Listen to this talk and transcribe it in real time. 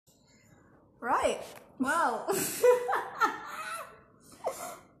Right. Well.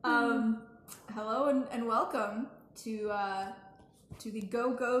 Hello and welcome to the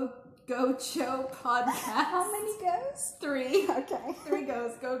Go Go Go Joe podcast. How many goes? 3. Okay. 3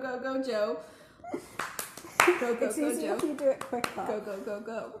 goes. Go Go Go Joe. Go Go It's Go easier Joe. if you do it quicker. Go Go Go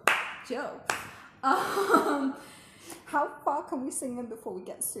Go Joe. How far can we sing in before we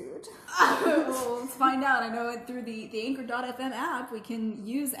get sued? Well, let's find out. I know through the Anchor.fm app we can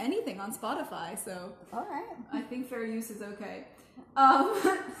use anything on Spotify, so Alright. I think fair use is okay.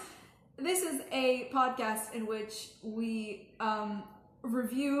 This is a podcast in which we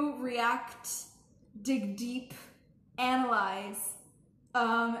review, react, dig deep, analyze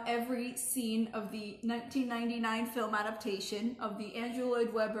every scene of the 1999 film adaptation of the Andrew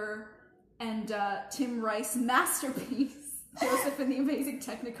Lloyd Webber and Tim Rice masterpiece, Joseph and the Amazing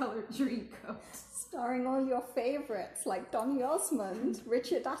Technicolor Dreamcoat. Starring all your favorites like Donny Osmond,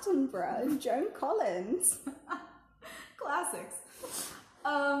 Richard Attenborough, and Joan Collins. Classics.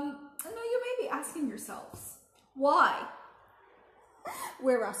 Now you may be asking yourselves, why?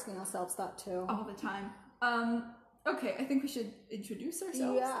 We're asking ourselves that too. All the time. Okay, I think we should introduce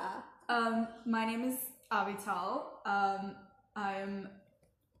ourselves. Yeah. My name is Avital. I'm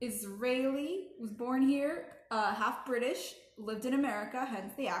Israeli, was born here, half British, lived in America,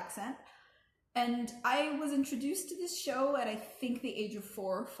 hence the accent. And I was introduced to this show at I think the age of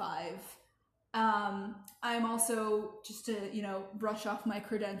 4 or 5. I'm also, just to, brush off my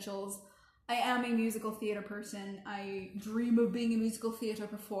credentials, I am a musical theater person. I dream of being a musical theater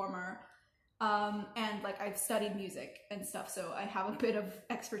performer. And I've studied music and stuff, so I have a bit of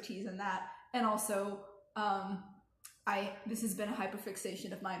expertise in that. And also, this has been a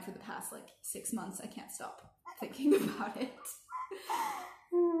hyperfixation of mine for the past 6 months. I can't stop thinking about it.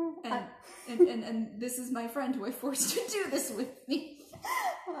 And this is my friend who I forced to do this with me.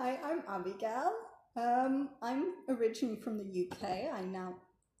 Hi, I'm Abigail. I'm originally from the UK. I now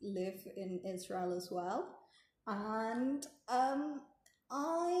live in Israel as well. And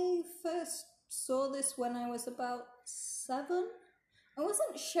I first saw this when I was about 7. I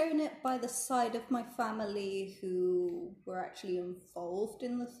wasn't shown it by the side of my family who were actually involved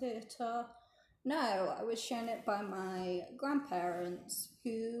in the theatre. No, I was shown it by my grandparents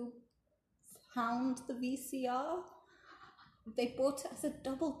who found the VCR. They bought it as a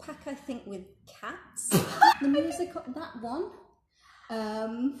double pack, I think, with Cats. The music of that one.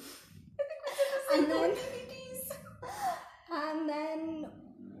 And then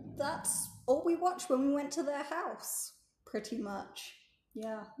that's all we watched when we went to their house, pretty much.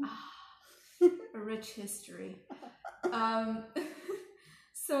 Yeah. A rich history.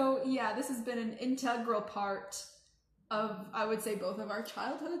 So yeah, this has been an integral part of, I would say, both of our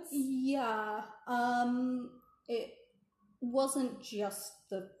childhoods. Yeah. It wasn't just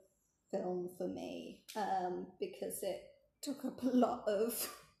the film for me, because it took up a lot of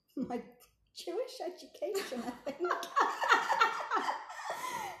my Jewish education, I think.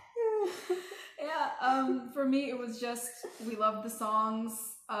 Yeah, for me it was just, we loved the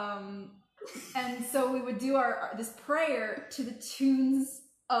songs, and so we would do this prayer to the tunes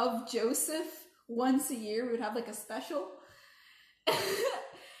of Joseph once a year. We would have a special.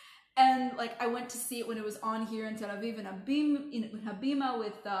 And I went to see it when it was on here in Tel Aviv in Habima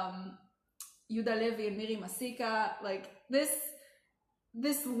with Yuda Levi and Miri Masika. This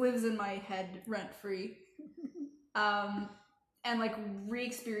lives in my head rent free. And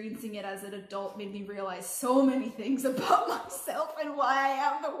re-experiencing it as an adult made me realize so many things about myself and why I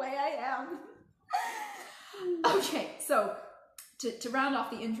am the way I am. Okay, so to round off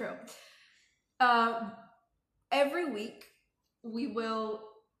the intro, every week we will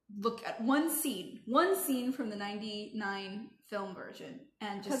look at one scene from the 99 film version,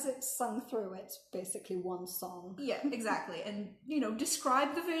 and just because it's sung through, it's basically one song. Yeah, exactly. And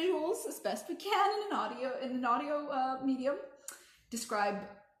describe the visuals as best we can in an audio medium. Describe,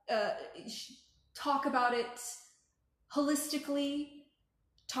 talk about it holistically.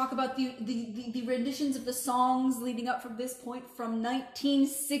 Talk about the renditions of the songs leading up from this point, from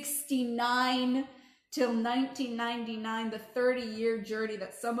 1969 till 1999, the 30-year journey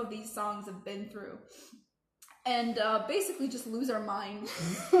that some of these songs have been through. And basically just lose our mind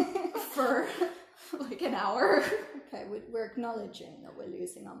for an hour. Okay, we're acknowledging that we're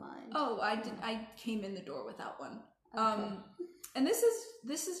losing our mind. Oh, I came in the door with that one. Okay. And this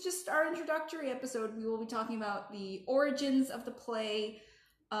is just our introductory episode. We will be talking about the origins of the play,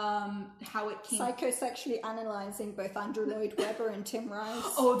 how it came... Psychosexually analysing both Andrew Lloyd Webber and Tim Rice.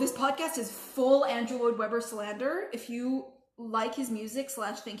 Oh, this podcast is full Andrew Lloyd Webber slander. If you like his music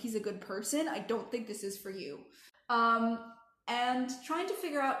 / think he's a good person, I don't think this is for you. And trying to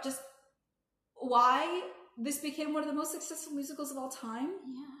figure out just why this became one of the most successful musicals of all time?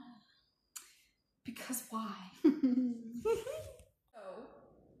 Yeah. Because why? So,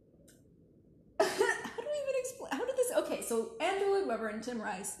 how do we even explain? How did this? Okay, so Andrew Lloyd Webber and Tim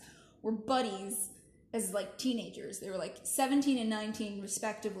Rice were buddies as like teenagers. They were like 17 and 19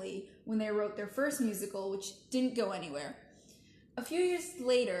 respectively when they wrote their first musical, which didn't go anywhere. A few years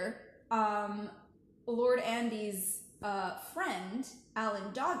later, Lord Andy's friend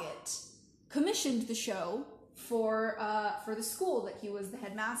Alan Doggett commissioned the show for the school that he was the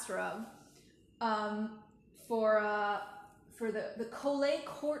headmaster of, for the Collet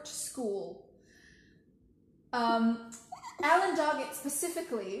Court School. Alan Doggett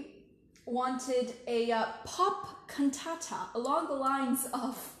specifically wanted a pop cantata along the lines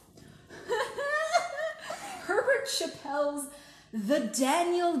of Herbert Chappell's The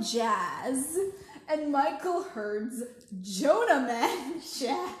Daniel Jazz and Michael Hurd's Jonah Man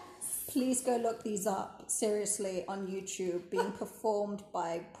Jazz. Please go look these up, seriously, on YouTube, being performed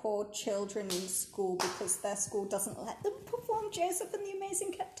by poor children in school because their school doesn't let them perform Joseph and the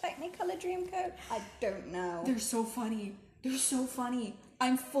Amazing Technicolor Dreamcoat. I don't know. They're so funny. They're so funny.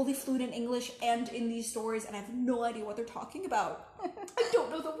 I'm fully fluent in English and in these stories, and I have no idea what they're talking about. I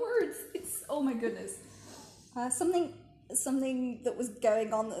don't know the words. It's, oh my goodness. Something that was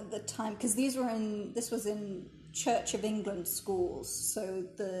going on at the time, because this was in Church of England schools, so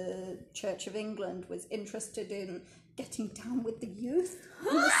the Church of England was interested in getting down with the youth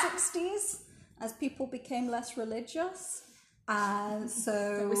in the 60s as people became less religious. And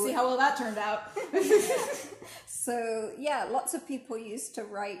so we see how well that turned out. So yeah, lots of people used to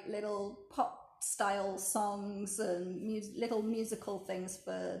write little pop style songs and little musical things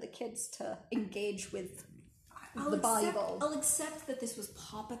for the kids to engage with the Bible. I'll accept that this was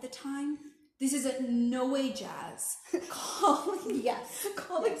pop at the time. This is no way jazz. Calling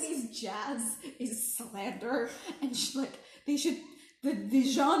these jazz is slander, and the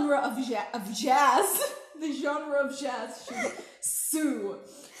genre of jazz, the genre of jazz should sue.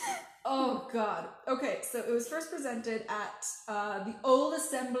 Oh God. Okay, so it was first presented at the Old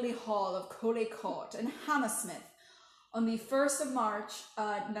Assembly Hall of Collet Court in Hammersmith on the 1st of March,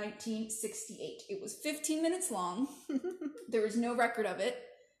 1968. It was 15 minutes long. There was no record of it.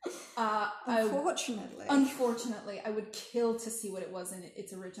 Unfortunately, I would kill to see what it was in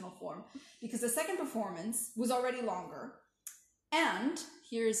its original form, because the second performance was already longer. And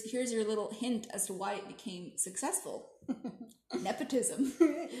here's your little hint as to why it became successful. Nepotism.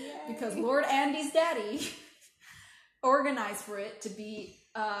 Because Lord Andy's daddy organized for it to be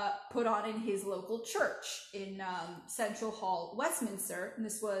put on in his local church in Central Hall, Westminster. And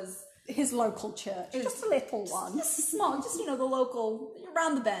this was his local church, just a little one, just small, just the local,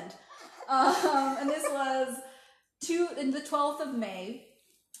 around the bend. And this was in the 12th of May,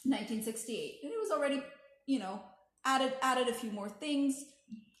 1968, and it was already, added a few more things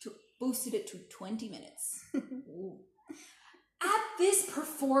to boosted it to 20 minutes. At this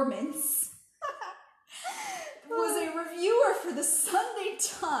performance was a reviewer for the Sunday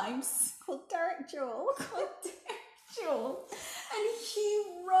Times called Derek Jewell. And he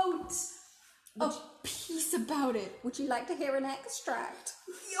wrote a piece about it. Would you like to hear an extract?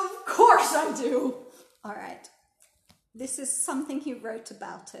 Of course I do. All right. This is something he wrote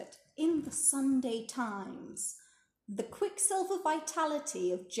about it in the Sunday Times. The quicksilver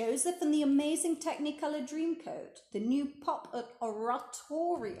vitality of Joseph and the Amazing Technicolor Dreamcoat, the new pop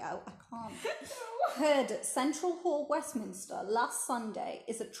oratorio, heard at Central Hall, Westminster last Sunday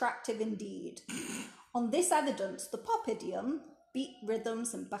is attractive indeed. On this evidence, the pop idiom, beat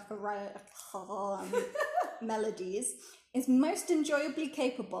rhythms and bacchanal melodies, is most enjoyably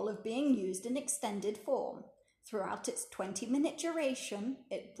capable of being used in extended form. Throughout its 20-minute duration,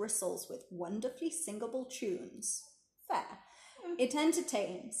 it bristles with wonderfully singable tunes. Fair. It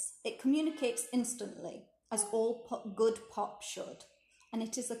entertains, it communicates instantly, as all good pop should, and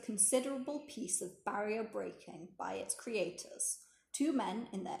it is a considerable piece of barrier breaking by its creators, two men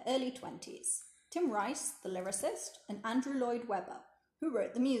in their early 20s, Tim Rice, the lyricist, and Andrew Lloyd Webber, who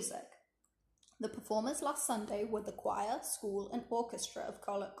wrote the music. The performers last Sunday were the choir, school, and orchestra of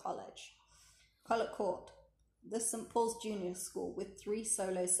Collet Court, the St. Paul's Junior School with 3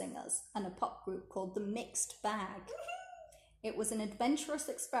 solo singers, and a pop group called the Mixed Bag. It was an adventurous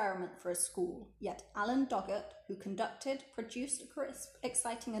experiment for a school, yet Alan Doggett, who conducted, produced a crisp,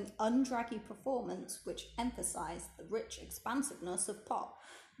 exciting and undraggy performance which emphasized the rich expansiveness of pop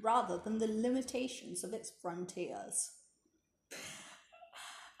rather than the limitations of its frontiers.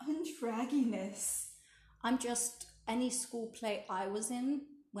 Undragginess. I'm just, any school play I was in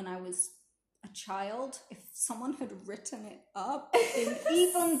when I was a child, if someone had written it up in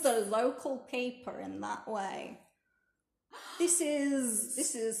even the local paper in that way, this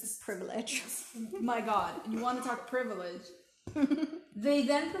is privilege. My God, you want to talk privilege? They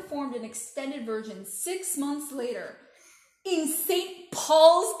then performed an extended version 6 months later in St.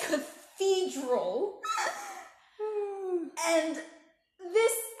 Paul's Cathedral. And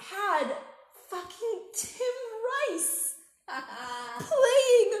this had fucking Tim Rice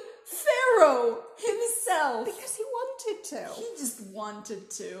playing Pharaoh himself. Because he wanted to. He just wanted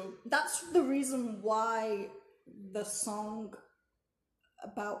to. That's the reason why the song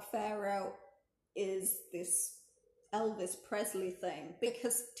about Pharaoh is this Elvis Presley thing.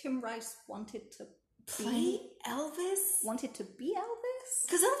 Because Tim Rice wanted to Play Elvis? wanted to be Elvis?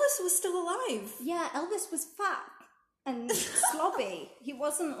 Because Elvis was still alive. Yeah, Elvis was fat and slobby. He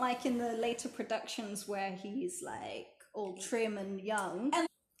wasn't like in the later productions where he's like all trim and young. And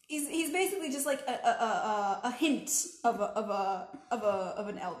he's basically just like a hint of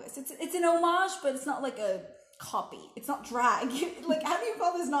an Elvis. It's an homage, but it's not like a copy. It's not drag. Like, how do you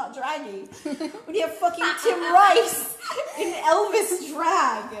call this not draggy when you have fucking Tim Rice in Elvis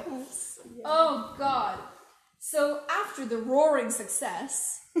drag? Yeah. Oh God. So after the roaring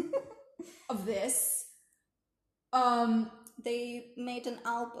success of this, They made an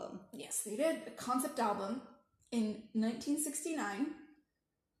album, yes, they did a concept album in 1969.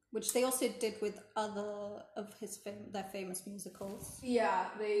 which they also did with other of their famous musicals. Yeah,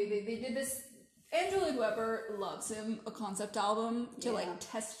 they did this. Andrew Lloyd Webber loves him a concept album to like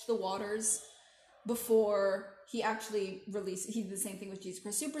test the waters before he actually released. He did the same thing with Jesus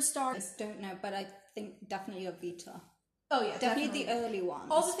Christ Superstar. I don't know, but I think definitely Evita. Oh yeah, Definitely the early ones.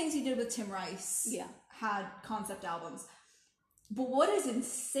 All the things he did with Tim Rice had concept albums. But what is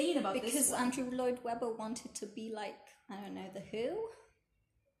insane about this Because one? Andrew Lloyd Webber wanted to be like, I don't know, The Who?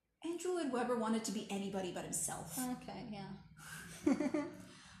 Andrew Lloyd Webber wanted to be anybody but himself. Okay, yeah.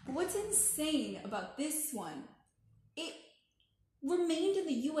 But what's insane about this one, it remained in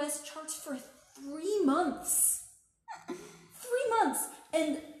the US charts for 3 months. 3 months.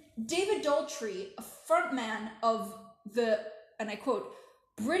 And David Daltrey, a frontman of the, and I quote,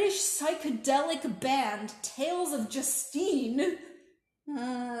 British psychedelic band Tales of Justine.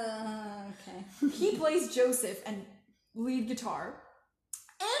 Okay. He plays Joseph and lead guitar.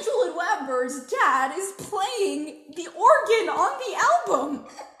 Andrew Lloyd Webber's dad is playing the organ on the album.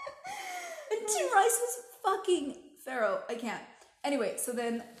 And Tim Rice was fucking Pharaoh. I can't. Anyway, so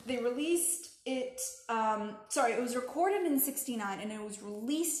then they released it, it was recorded in 69 and it was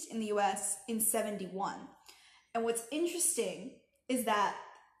released in the US in 71. And what's interesting is that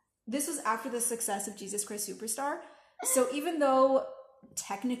this was after the success of Jesus Christ Superstar. So even though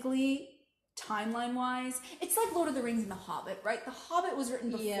technically, timeline-wise, it's like Lord of the Rings and The Hobbit, right? The Hobbit was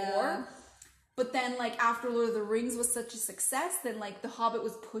written before, but then like after Lord of the Rings was such a success, then like The Hobbit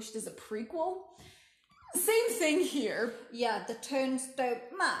was pushed as a prequel. Same thing here. Yeah, the tones don't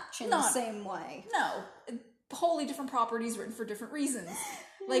match in the same way. No, wholly different properties written for different reasons.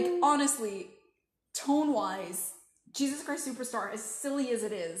 Like honestly, tone-wise, Jesus Christ Superstar, as silly as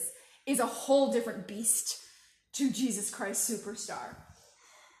it is a whole different beast to Jesus Christ Superstar.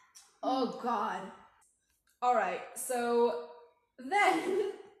 Oh God. Alright, so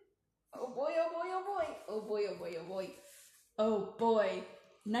then, oh boy, oh boy, oh boy, oh boy, oh boy, oh boy, oh boy,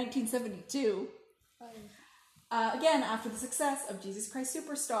 1972. Again, after the success of Jesus Christ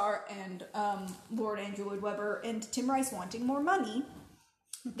Superstar and Lord Andrew Lloyd Webber and Tim Rice wanting more money,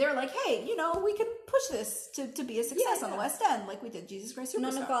 they're like, hey, you know, we can push this to be a success on the West End, like we did Jesus Christ Superstar.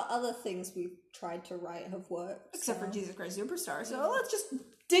 None of our other things we've tried to write have worked. Except for Jesus Christ Superstar. So let's just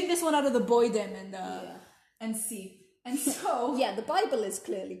dig this one out of the boy den and see. And so... yeah, the Bible is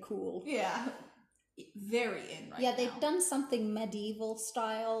clearly cool. Yeah. Very in right Yeah, they've done something medieval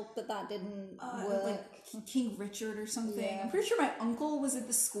style, but that didn't work. Like King Richard or something. Yeah. I'm pretty sure my uncle was at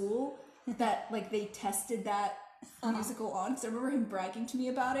the school that like they tested that musical on, because I remember him bragging to me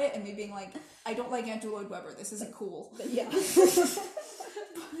about it and me being like, I don't like Andrew Lloyd Webber, this isn't cool. Yeah.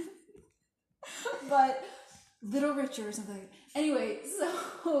 but Little Richard or something. Anyway,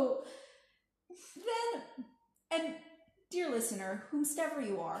 so then, and dear listener, whomstever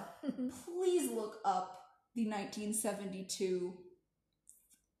you are, please look up the 1972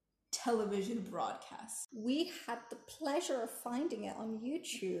 television broadcast. We had the pleasure of finding it on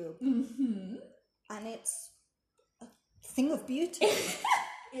YouTube, Mm-hmm. and it's a thing of beauty.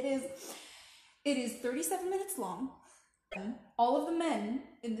 It is 37 minutes long. All of the men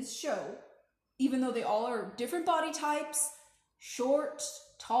in this show, even though they all are different body types, short,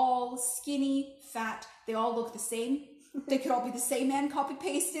 tall, skinny, fat, they all look the same. They could all be the same man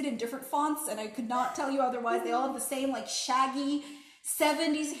copy-pasted in different fonts, and I could not tell you otherwise. They all have the same, like, shaggy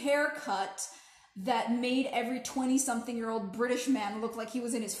 70s haircut that made every 20-something-year-old British man look like he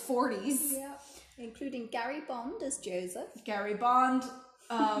was in his 40s. Yeah, including Gary Bond as Joseph. Gary Bond,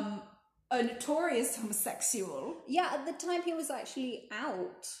 a notorious homosexual. Yeah, at the time he was actually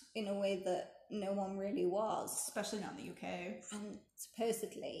out in a way that no one really was. Especially not in the UK. And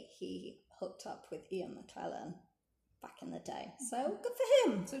supposedly he hooked up with Ian McKellen back in the day. So good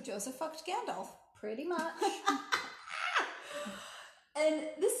for him. So Joseph fucked Gandalf. Pretty much. And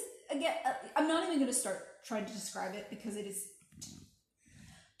this, again, I'm not even going to start trying to describe it because it is...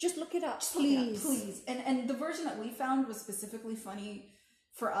 Just look it up, please. Please. And the version that we found was specifically funny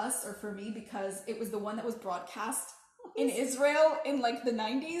for us, or for me, because it was the one that was broadcast in Israel in, like, the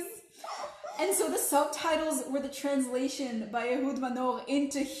 90s. And so the subtitles were the translation by Ehud Manor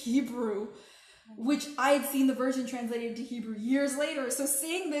into Hebrew, which I had seen the version translated into Hebrew years later. So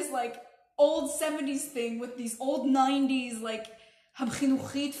seeing this, like, old 70s thing with these old 90s, like,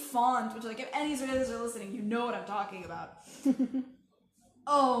 Hamchinuchit font, which, like, if any Israelis are listening, you know what I'm talking about.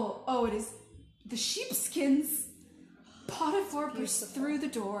 Oh, it is the sheepskins. Potiphar bursts through the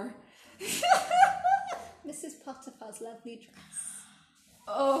door. Mrs. Potiphar's lovely dress.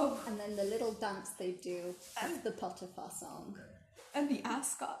 Oh. And then the little dance they do of the Potiphar song. And the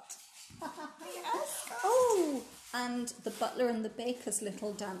ascot. The ascot. Oh, and the butler and the baker's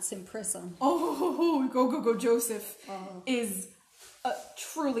little dance in prison. Oh, go, Joseph is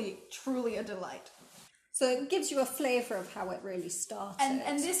truly a delight. So it gives you a flavour of how it really started.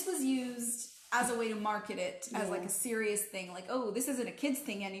 And this was used as a way to market it as like a serious thing. Like, oh, this isn't a kid's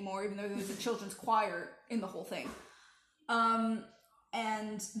thing anymore, even though there was a children's choir in the whole thing.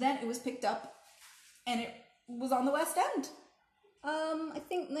 And then it was picked up and it was on the West End. I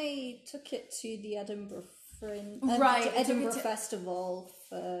think they took it to the Edinburgh Edinburgh Festival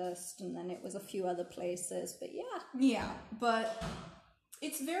first, and then it was a few other places, but yeah, but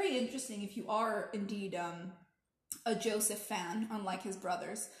it's very interesting if you are indeed a Joseph fan, unlike his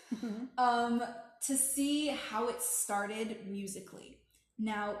brothers, to see how it started musically.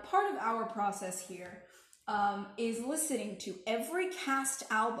 Now, part of our process here is listening to every cast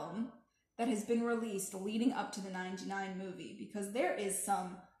album that has been released leading up to the 99 movie, because there is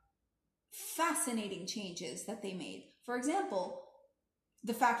some fascinating changes that they made. For example,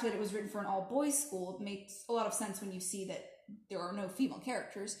 the fact that it was written for an all-boys school makes a lot of sense when you see that there are no female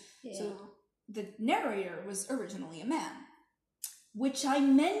characters. Yeah. So the narrator was originally a man, which I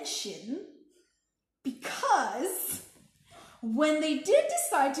mention because when they did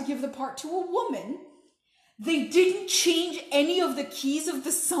decide to give the part to a woman, they didn't change any of the keys of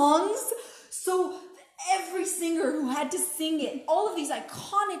the songs. So every singer who had to sing it, all of these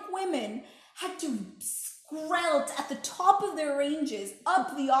iconic women, had to skrelt at the top of their ranges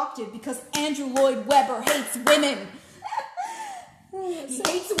up the octave because Andrew Lloyd Webber hates women. He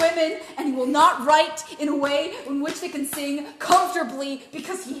hates women, and he will not write in a way in which they can sing comfortably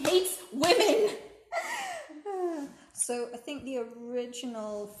because he hates women. So I think the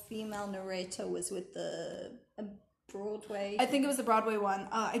original female narrator was with the Broadway. I think it was the Broadway one.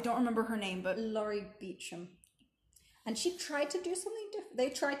 I don't remember her name, but Laurie Beecham. And she tried to do something different. They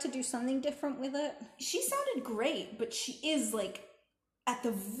tried to do something different with it. She sounded great, but she is like at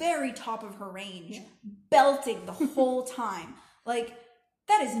the very top of her range, belting the whole time. Like,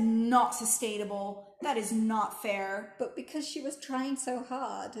 that is not sustainable. That is not fair. But because she was trying so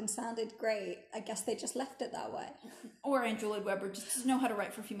hard and sounded great, I guess they just left it that way. Or Andrew Lloyd Webber just doesn't know how to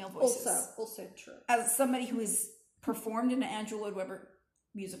write for female voices. Also true. As somebody who has performed in an Andrew Lloyd Webber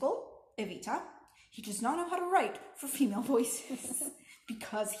musical, Evita, he does not know how to write for female voices.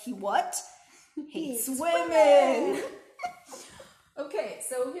 Because he what? Hates women. Okay,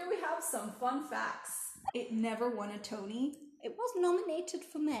 so here we have some fun facts. It never won a Tony. It was nominated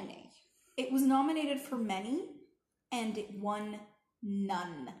for many. It was nominated for many, and it won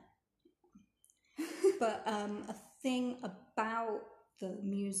none. But a thing about the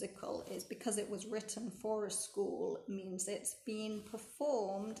musical is because it was written for a school, it means it's been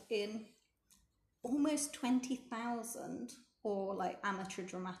performed in almost 20,000 or like amateur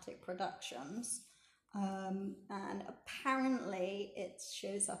dramatic productions. And apparently it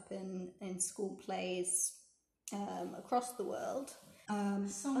shows up in school plays across the world.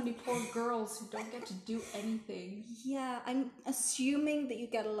 So many poor girls who don't get to do anything. Yeah, I'm assuming that you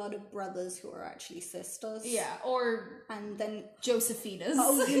get a lot of brothers who are actually sisters. Yeah, or and then Josephinas.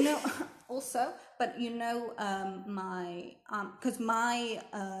 Oh, you know, also, but you know, my because my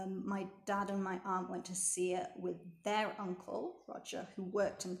dad and my aunt went to see it with their uncle Roger, who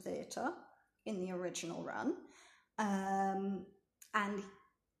worked in theatre in the original run. and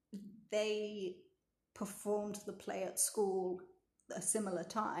they performed the play at school at a similar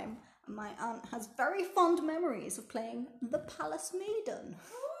time. And my aunt has very fond memories of playing the Palace Maiden.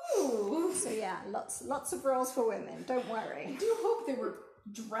 Ooh. So yeah, lots of roles for women. Don't worry. I do hope they were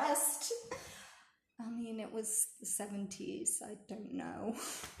dressed. I mean, it was the 70s. I don't know.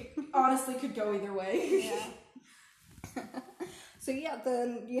 It honestly could go either way. Yeah. So yeah,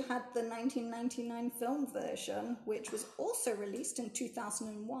 you had the 1999 film version, which was also released in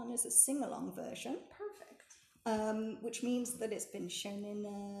 2001 as a sing-along version. Perfect. Which means that it's been shown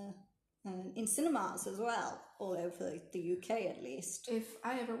in cinemas as well, all over the UK at least. If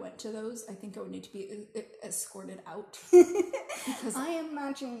I ever went to those, I think I would need to be escorted out. Because I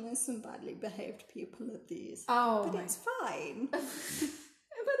imagine there's some badly behaved people at these. Oh, but it's fine. But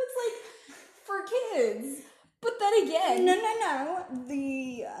it's like for kids. But then again, no.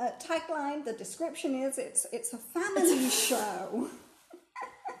 The tagline, the description is it's a family show.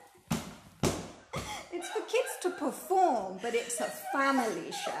 It's for kids to perform, but it's a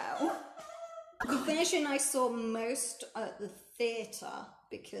family show. The version I saw most at the theatre,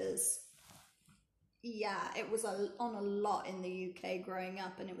 because yeah, it was on a lot in the UK growing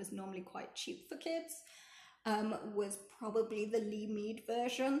up, and it was normally quite cheap for kids. Was probably the Lee Mead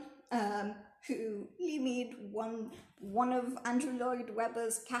version. Lee Mead won one of Andrew Lloyd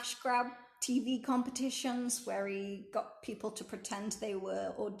Webber's cash grab TV competitions where he got people to pretend they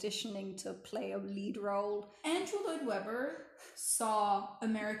were auditioning to play a lead role. Andrew Lloyd Webber saw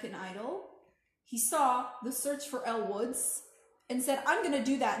American Idol. He saw The Search for Elle Woods and said, I'm going to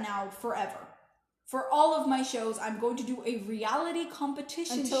do that now forever. For all of my shows, I'm going to do a reality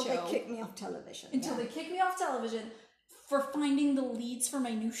competition Until show. they kick me off television. Until they kick me off television for finding the leads for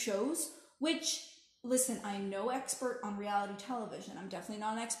my new shows, which, listen, I'm no expert on reality television. I'm definitely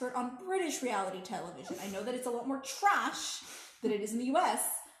not an expert on British reality television. I know that it's a lot more trash than it is in the US,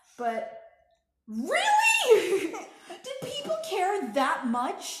 but really? Did people care that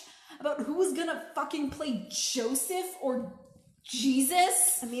much about who was gonna fucking play Joseph or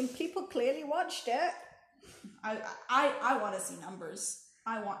Jesus? I mean, people clearly watched it. I want to see numbers.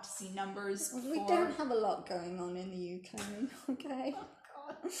 I want to see numbers. We don't have a lot going on in the UK, okay? Oh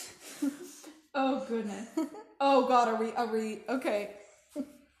God. Oh goodness. Oh God. Are we okay?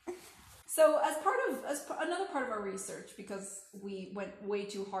 So as another part of our research, because we went way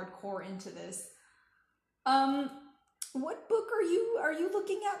too hardcore into this, what book are you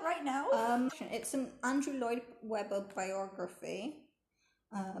looking at right now? It's an Andrew Lloyd Webber biography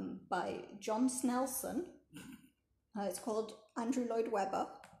by John Snelson. It's called Andrew Lloyd Webber.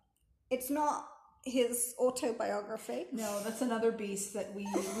 It's not his autobiography. No, that's another beast that we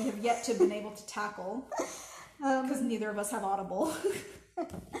have yet to been able to tackle because neither of us have Audible.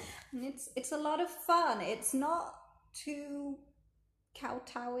 And it's a lot of fun. It's not too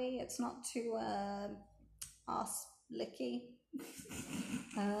kowtowy. It's not too arse licky.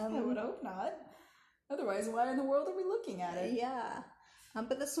 I would hope not. Otherwise, why in the world are we looking at it? Yeah.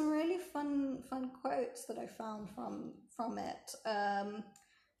 But there's some really fun quotes that I found from it.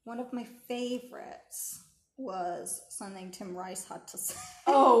 One of my favorites was something Tim Rice had to say.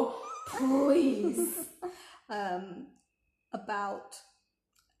 Oh, please. About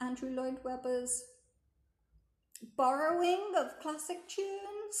Andrew Lloyd Webber's borrowing of classic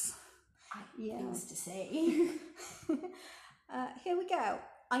tunes. Things to say. Here we go.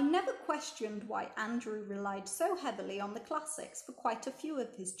 I never questioned why Andrew relied so heavily on the classics for quite a few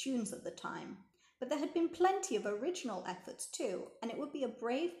of his tunes at the time, but there had been plenty of original efforts too, and it would be a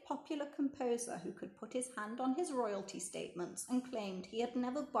brave popular composer who could put his hand on his royalty statements and claimed he had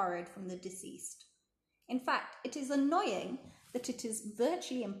never borrowed from the deceased. In fact, it is annoying that it is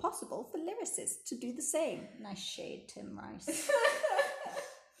virtually impossible for lyricists to do the same. Nice shade, Tim Rice.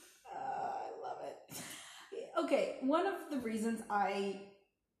 I love it. Okay, one of the reasons I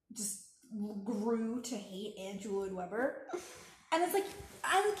just grew to hate Andrew Lloyd Webber, and it's like,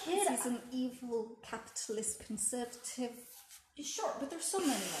 as a kid, He's an evil capitalist conservative. Sure, but there's so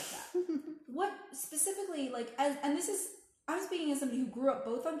many like that. What specifically, like, I'm speaking as somebody who grew up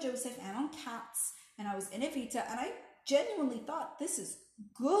both on Joseph and on Cats, and I was in Evita, and I genuinely thought this is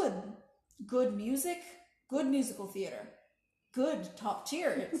good music, good musical theater, good top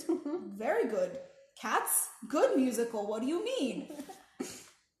tier. It's very good. Cats, good musical. What do you mean?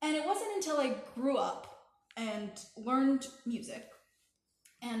 And it wasn't until I grew up and learned music,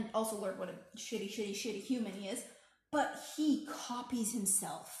 and also learned what a shitty human he is, but he copies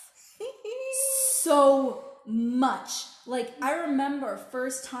himself so much. Like, I remember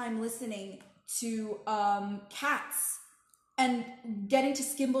first time listening to Cats and getting to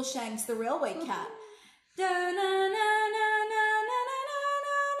Skimbleshanks the Railway Cat, da na na na na na na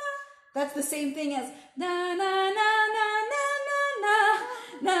na na. That's the same thing as na na na na na na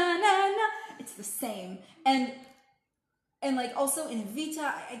na na na. It's the same. And like also in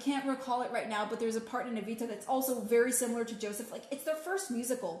Evita, I can't recall it right now, but there's a part in Evita that's also very similar to Joseph. Like it's their first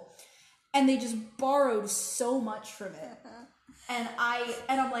musical, and they just borrowed so much from it. And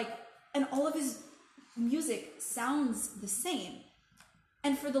I'm like, and all of his music sounds the same.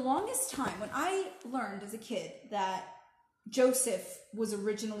 And for the longest time, when I learned as a kid that Joseph was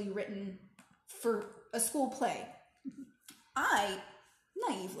originally written for a school play, I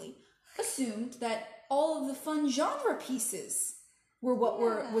naively assumed that all of the fun genre pieces were what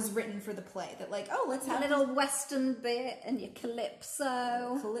was written for the play. That like, oh, let's have a little western bit and your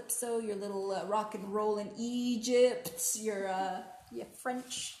calypso, your little rock and roll in Egypt, your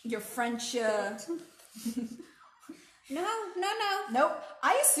French. No. Nope.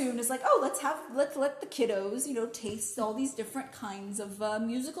 I assumed it's like, oh, let's let the kiddos, taste all these different kinds of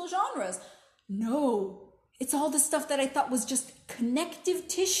musical genres. No, it's all the stuff that I thought was just connective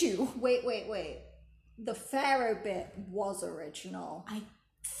tissue. Wait. The Pharaoh bit was original. I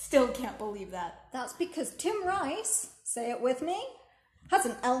still can't believe that. That's because Tim Rice, say it with me, has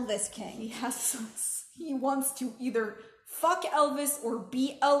an Elvis king. He wants to either fuck Elvis or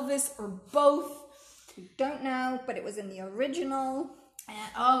be Elvis or both. We don't know, but it was in the original.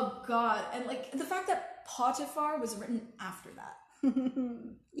 And, oh god, and like the fact that Potiphar was written after that.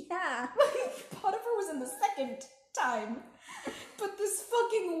 Yeah. Potiphar was in the second time. But this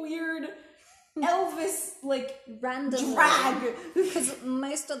fucking weird Elvis, like, random drag. Because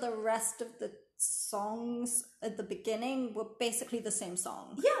most of the rest of the songs at the beginning were basically the same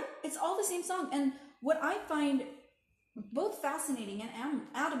song. Yeah, it's all the same song. And what I find both fascinating and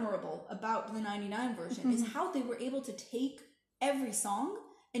admirable about the 99 version is how they were able to take every song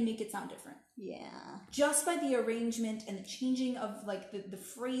and make it sound different. Yeah. Just by the arrangement and the changing of, like, the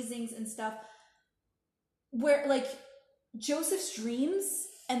phrasings and stuff. Where, like, Joseph's dreams...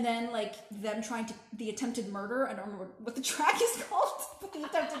 And then, like, them trying to... The attempted murder. I don't remember what the track is called. But the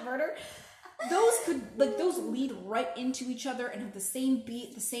attempted murder. Those lead right into each other and have the same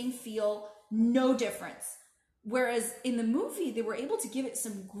beat, the same feel. No difference. Whereas in the movie, they were able to give it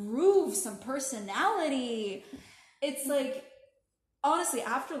some groove, some personality. It's like... Honestly,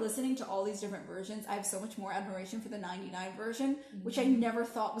 after listening to all these different versions, I have so much more admiration for the 99 version. Which I never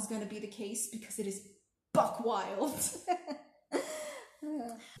thought was going to be the case because it is buck wild.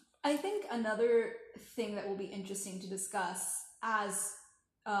 I think another thing that will be interesting to discuss as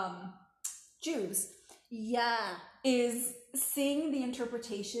Jews, is seeing the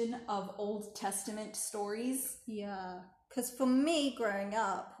interpretation of Old Testament stories. Yeah, because for me, growing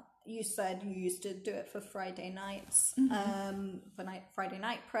up, you said you used to do it for Friday nights, Friday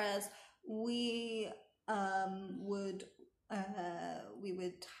night prayers. We would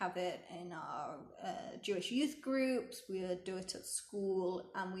have it in our Jewish youth groups. We would do it at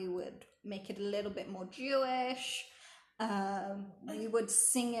school, and we would make it a little bit more Jewish. We would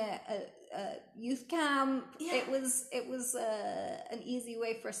sing it at youth camp. Yeah. It was an easy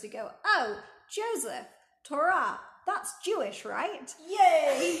way for us to go, oh, Joseph, Torah, that's Jewish, right?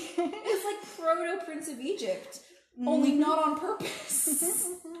 Yay! It's like proto Prince of Egypt, only not on purpose.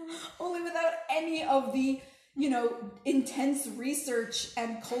 Only without any of the intense research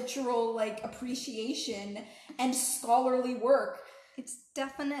and cultural, like, appreciation and scholarly work. It's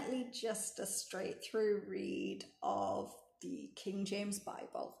definitely just a straight through read of the King James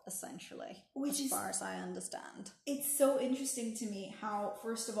Bible, essentially, as far as I understand. It's so interesting to me how,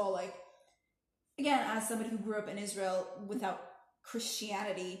 first of all, like, again, as somebody who grew up in Israel without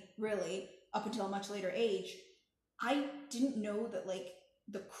Christianity, really, up until a much later age, I didn't know that, like,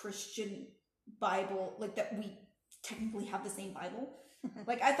 the Christian Bible, like, that we technically have the same Bible.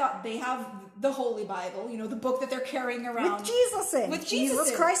 Like, I thought they have the Holy Bible, the book that they're carrying around. With Jesus in. With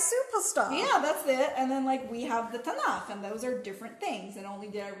Jesus Christ Superstar. Yeah, that's it. And then, like, we have the Tanakh, and those are different things. And only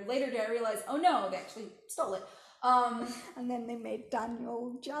later did I realize, oh no, they actually stole it. And then they made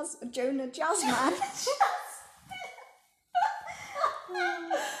Jonah Jazzman.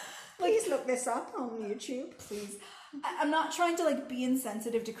 Please look this up on YouTube, please. I'm not trying to, like, be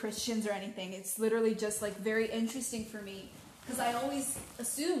insensitive to Christians or anything. It's literally just, like, very interesting for me. Because I always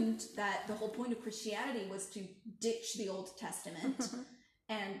assumed that the whole point of Christianity was to ditch the Old Testament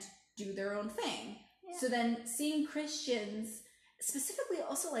and do their own thing. Yeah. So then seeing Christians, specifically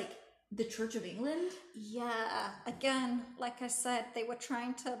also, like, the Church of England. Yeah, again, like I said, they were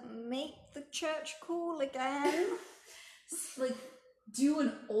trying to make the church cool again. Like, do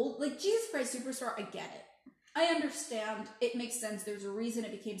an old, like, Jesus Christ Superstar, I get it. I understand. It makes sense. There's a reason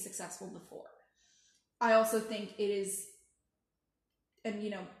it became successful before. I also think it is, and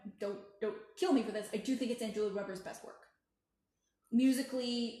don't kill me for this, I do think it's Andrew Lloyd Webber's best work.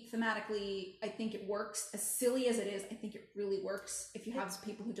 Musically, thematically, I think it works. As silly as it is, I think it really works if you have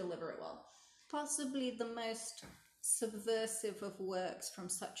people who deliver it well. Possibly the most subversive of works from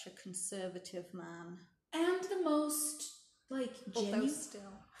such a conservative man. And the most, like, Although still.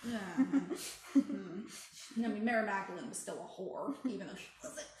 Yeah. I mean, Mary Magdalene was still a whore, even though she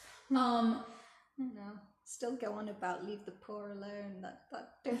wasn't. Still go on about leave the poor alone. That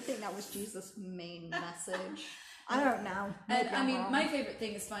don't think that was Jesus' main message. I don't know. And I mean, my favorite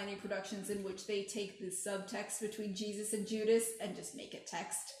thing is finding productions in which they take the subtext between Jesus and Judas and just make it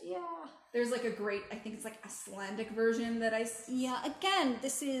text. Yeah. There's like a great, I think it's like Icelandic version that Yeah, again,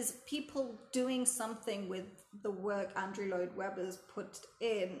 this is people doing something with the work Andrew Lloyd Webber's put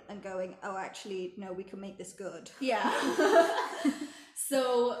in and going, oh, actually, no, we can make this good. Yeah.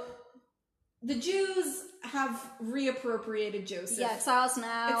 So the Jews have reappropriated Joseph. Yeah, it's ours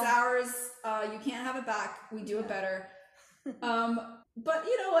now. It's ours. You can't have it back. We do it better. But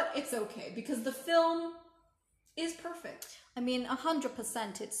you know what? It's okay because the film is perfect. I mean,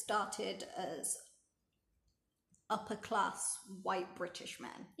 100% it started as upper class white British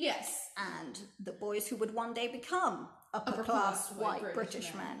men. Yes. And the boys who would one day become upper class white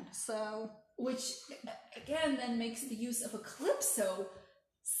British men. So, which again then makes the use of a calypso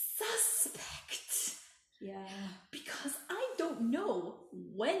suspect. Yeah. Because I don't know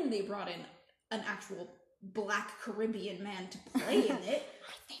when they brought in an actual Black Caribbean man to play in it.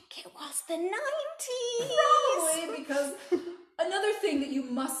 I think it was the 90s. Probably, because another thing that you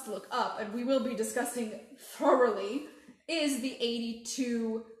must look up, and we will be discussing thoroughly, is the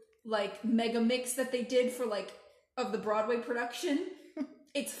 82 like mega mix that they did for like of the Broadway production.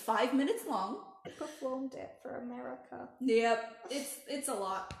 It's 5 minutes long. Performed it for America. Yep, it's a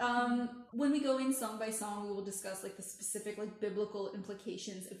lot. When we go in song by song, we will discuss like the specific like biblical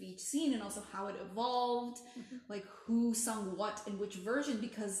implications of each scene and also how it evolved, like who sung what in which version,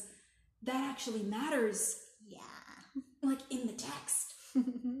 because that actually matters. Yeah, like in the text,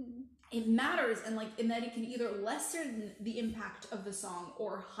 it matters, and like in that it can either lessen the impact of the song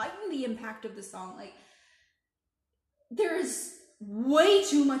or heighten the impact of the song. Like there is way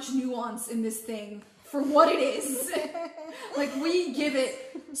too much nuance in this thing for what it is. Like we give it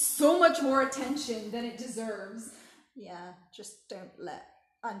so much more attention than it deserves. Yeah, just don't let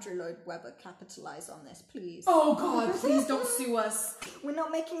Andrew Lloyd Webber capitalize on this, please. Oh God, please don't sue us. We're not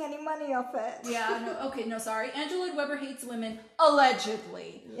making any money off it. Yeah, no, okay, no, sorry. Andrew Lloyd Webber hates women,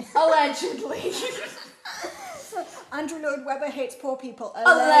 allegedly. Yeah. Allegedly. Andrew Lloyd Webber hates poor people,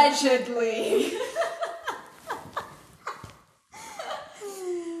 allegedly.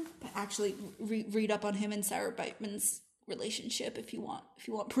 Actually, read up on him and Sarah Bateman's relationship if you want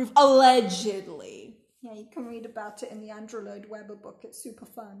proof. Allegedly. Yeah, you can read about it in the Andrew Lloyd Webber book. It's super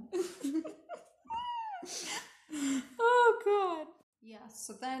fun. Oh God. Yeah,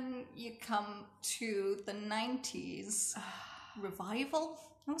 so then you come to the 90s revival.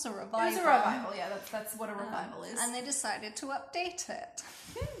 That was a revival. It was a revival, yeah, that's what a revival is. And they decided to update it.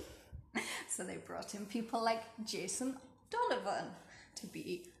 So they brought in people like Jason Donovan to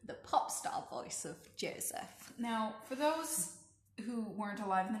be the pop star voice of Joseph. Now, for those who weren't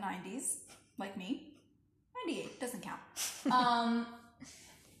alive in the 90s, like me, 98, doesn't count.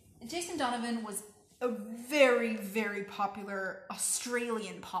 Jason Donovan was a very, very popular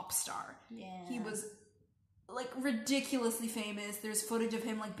Australian pop star. Yeah. He was like ridiculously famous. There's footage of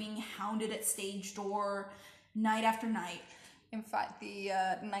him like being hounded at stage door night after night. In fact, the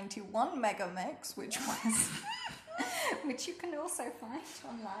 91 mega mix, which was which you can also find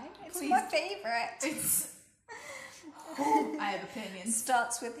online. It's my favorite. It's I have opinions.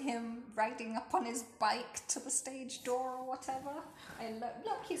 Starts with him riding up on his bike to the stage door or whatever. I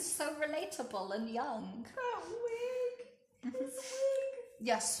look, he's so relatable and young. That wig. His wig.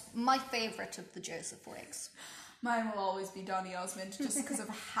 Yes, my favourite of the Joseph wigs. Mine will always be Donny Osmond, just because of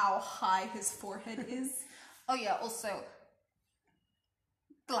how high his forehead is. Oh yeah, also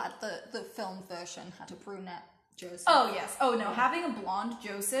glad the film version had a brunette Joseph. Oh yes. Oh no, having a blonde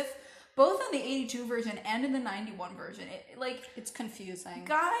Joseph, both in the 82 version and in the 91 version, it's confusing.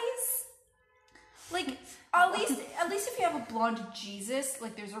 Guys, like at least if you have a blonde Jesus,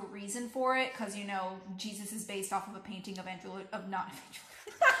 like there's a reason for it, because Jesus is based off of a painting of Leonardo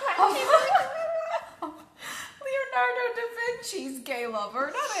da Vinci's gay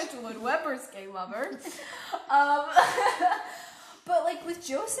lover, not Andrew Lloyd Webber's gay lover. But like with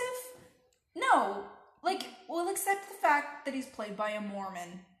Joseph, no. Like, we'll accept the fact that he's played by a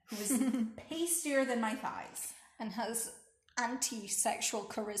Mormon who is pastier than my thighs. And has anti-sexual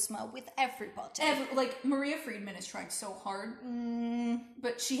charisma with everybody. Like, Maria Friedman is trying so hard,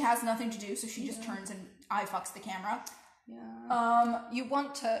 but she has nothing to do, so she just turns and eye fucks the camera. Yeah. You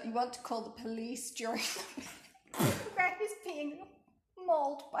want to call the police during the where he's being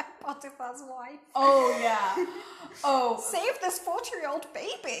mauled by Potiphar's wife. Oh yeah. Oh, save this 40-year-old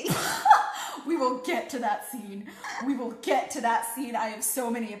baby. we will get to that scene. I have so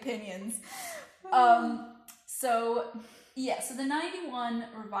many opinions. So the 91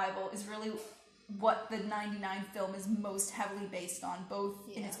 revival is really what the 99 film is most heavily based on, both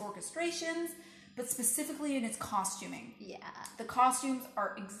in its orchestrations, but specifically in its costuming. Yeah. The costumes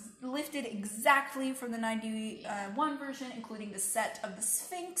are lifted exactly from the 91 version, including the set of the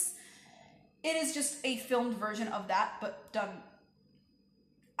Sphinx. It is just a filmed version of that, but done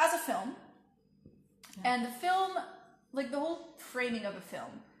as a film. Yeah. And the film, like the whole framing of the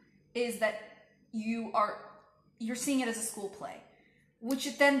film, is that you're seeing it as a school play, which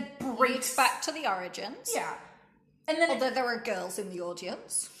it then breaks back to the origins. Yeah. And then although there were girls in the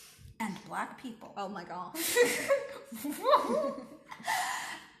audience. And black people. Oh my god.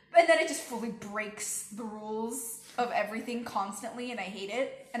 And then it just fully breaks the rules of everything constantly, and I hate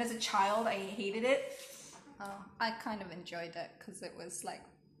it. And as a child, I hated it. Oh, I kind of enjoyed it because it was like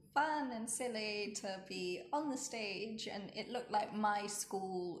fun and silly to be on the stage, and it looked like my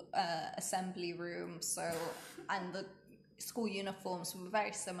school assembly room. So, and the school uniforms were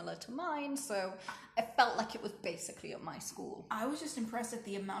very similar to mine, so I felt like it was basically at my school. I was just impressed at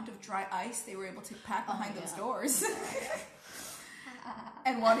the amount of dry ice they were able to pack behind those doors.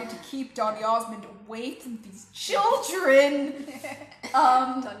 And wanted to keep Donny Osmond away from these children.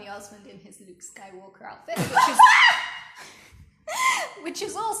 Donny Osmond in his Luke Skywalker outfit, which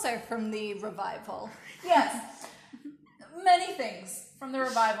is also from the revival. Yes. Many things from the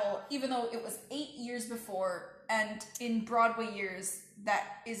revival, even though it was 8 years before, and in Broadway years,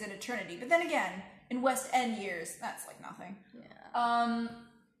 that is an eternity. But then again, in West End years, that's like nothing. Yeah.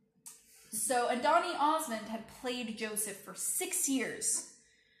 And Donny Osmond had played Joseph for 6 years.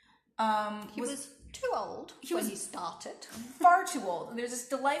 He was too old when he started. Far too old. There's this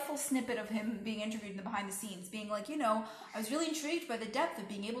delightful snippet of him being interviewed in the behind the scenes, being like, I was really intrigued by the depth of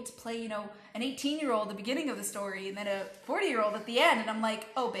being able to play, an 18-year-old at the beginning of the story and then a 40-year-old at the end. And I'm like,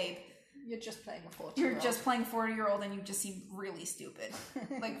 oh, babe. You're just playing a 40-year-old. You're just playing a 40-year-old and you just seem really stupid.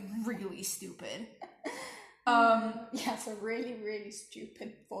 Like, really stupid. Yes, a really, really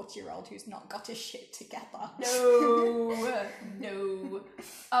stupid 40-year-old who's not got his shit together. No.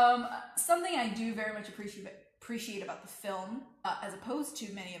 Something I do very much appreciate about the film, as opposed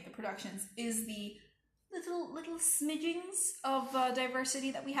to many of the productions, is the little smidgings of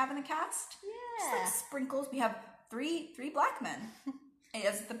diversity that we have in the cast. Yeah. Just like sprinkles. We have three black men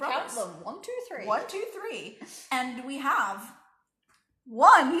as the brothers. Count them. 1, 2, 3. 1, 2, 3. And we have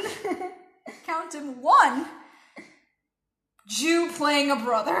one. Count him, one Jew playing a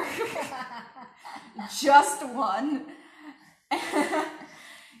brother. Just one.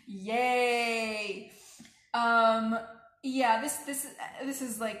 Yay. This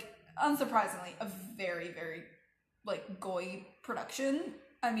is like, unsurprisingly, a very, very like goy production.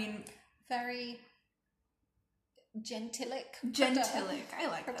 I mean, very gentilic. I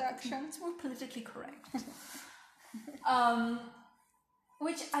like production. That. It's more politically correct.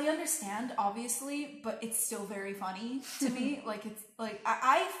 Which I understand, obviously, but it's still very funny to me. Like, it's like,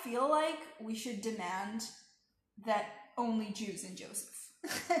 I feel like we should demand that only Jews in Joseph.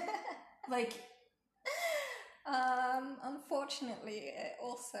 Like, unfortunately, it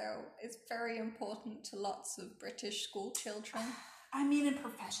also is very important to lots of British school children. I mean, in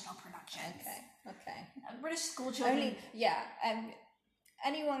professional productions. Okay. British school children.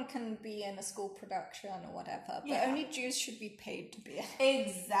 Anyone can be in a school production or whatever, but only Jews should be paid to be in it.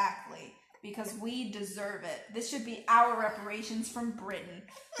 Exactly. Because we deserve it. This should be our reparations from Britain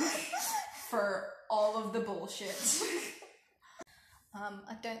for all of the bullshit.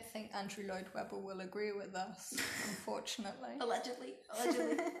 I don't think Andrew Lloyd Webber will agree with us, unfortunately. Allegedly.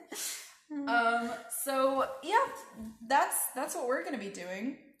 That's what we're going to be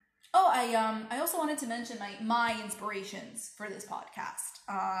doing. Oh, I also wanted to mention my inspirations for this podcast,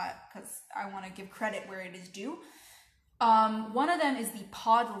 because I want to give credit where it is due. One of them is the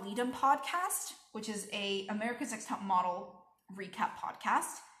Pod Lead'em podcast, which is a America's Next Top Model recap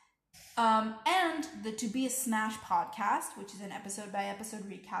podcast. And the To Be a Smash podcast, which is an episode by episode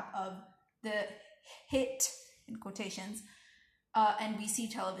recap of the hit, in quotations, NBC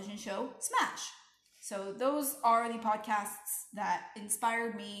television show Smash. So those are the podcasts that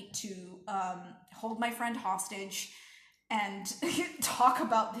inspired me to hold my friend hostage and talk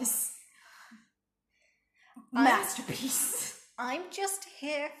about this masterpiece. I'm just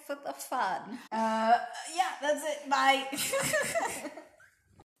here for the fun. Yeah, that's it. Bye.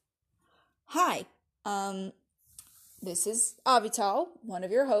 Hi. This is Avital, one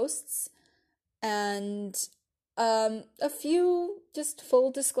of your hosts, and a few just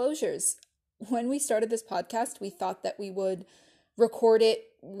full disclosures. When we started this podcast, we thought that we would record it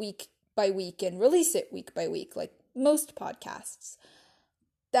week by week and release it week by week, like most podcasts.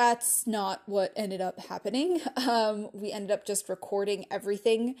 That's not what ended up happening. We ended up just recording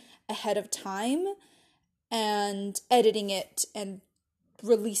everything ahead of time and editing it and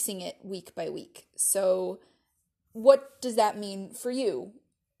releasing it week by week. So what does that mean for you?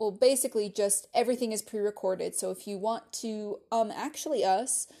 Well, basically just everything is pre-recorded. So if you want to actually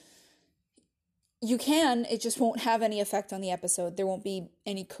us, you can. It just won't have any effect on the episode. There won't be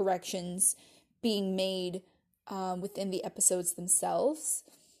any corrections being made within the episodes themselves.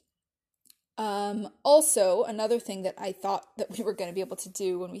 Also, another thing that I thought that we were going to be able to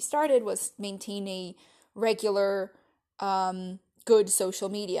do when we started was maintain a regular, good social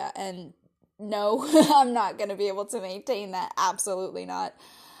media. And no, I'm not going to be able to maintain that. Absolutely not.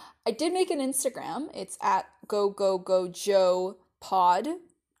 I did make an Instagram. It's at GoGoGoJoePod.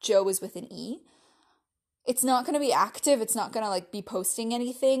 Joe is with an E. It's not going to be active. It's not going to be posting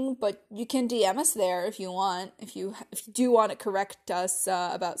anything, but you can DM us there if you want. If you do want to correct us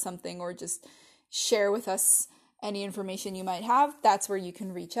about something or just share with us any information you might have, that's where you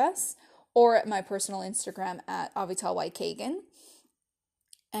can reach us. Or at my personal Instagram at Avital Y. Kagan.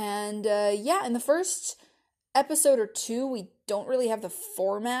 And in the first episode or two, we don't really have the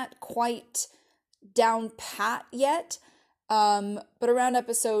format quite down pat yet. But around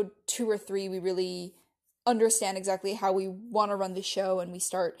episode 2 or 3, we really understand exactly how we want to run the show, and we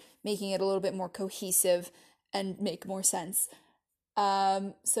start making it a little bit more cohesive and make more sense.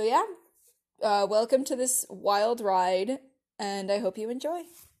 Welcome to this wild ride, and I hope you enjoy.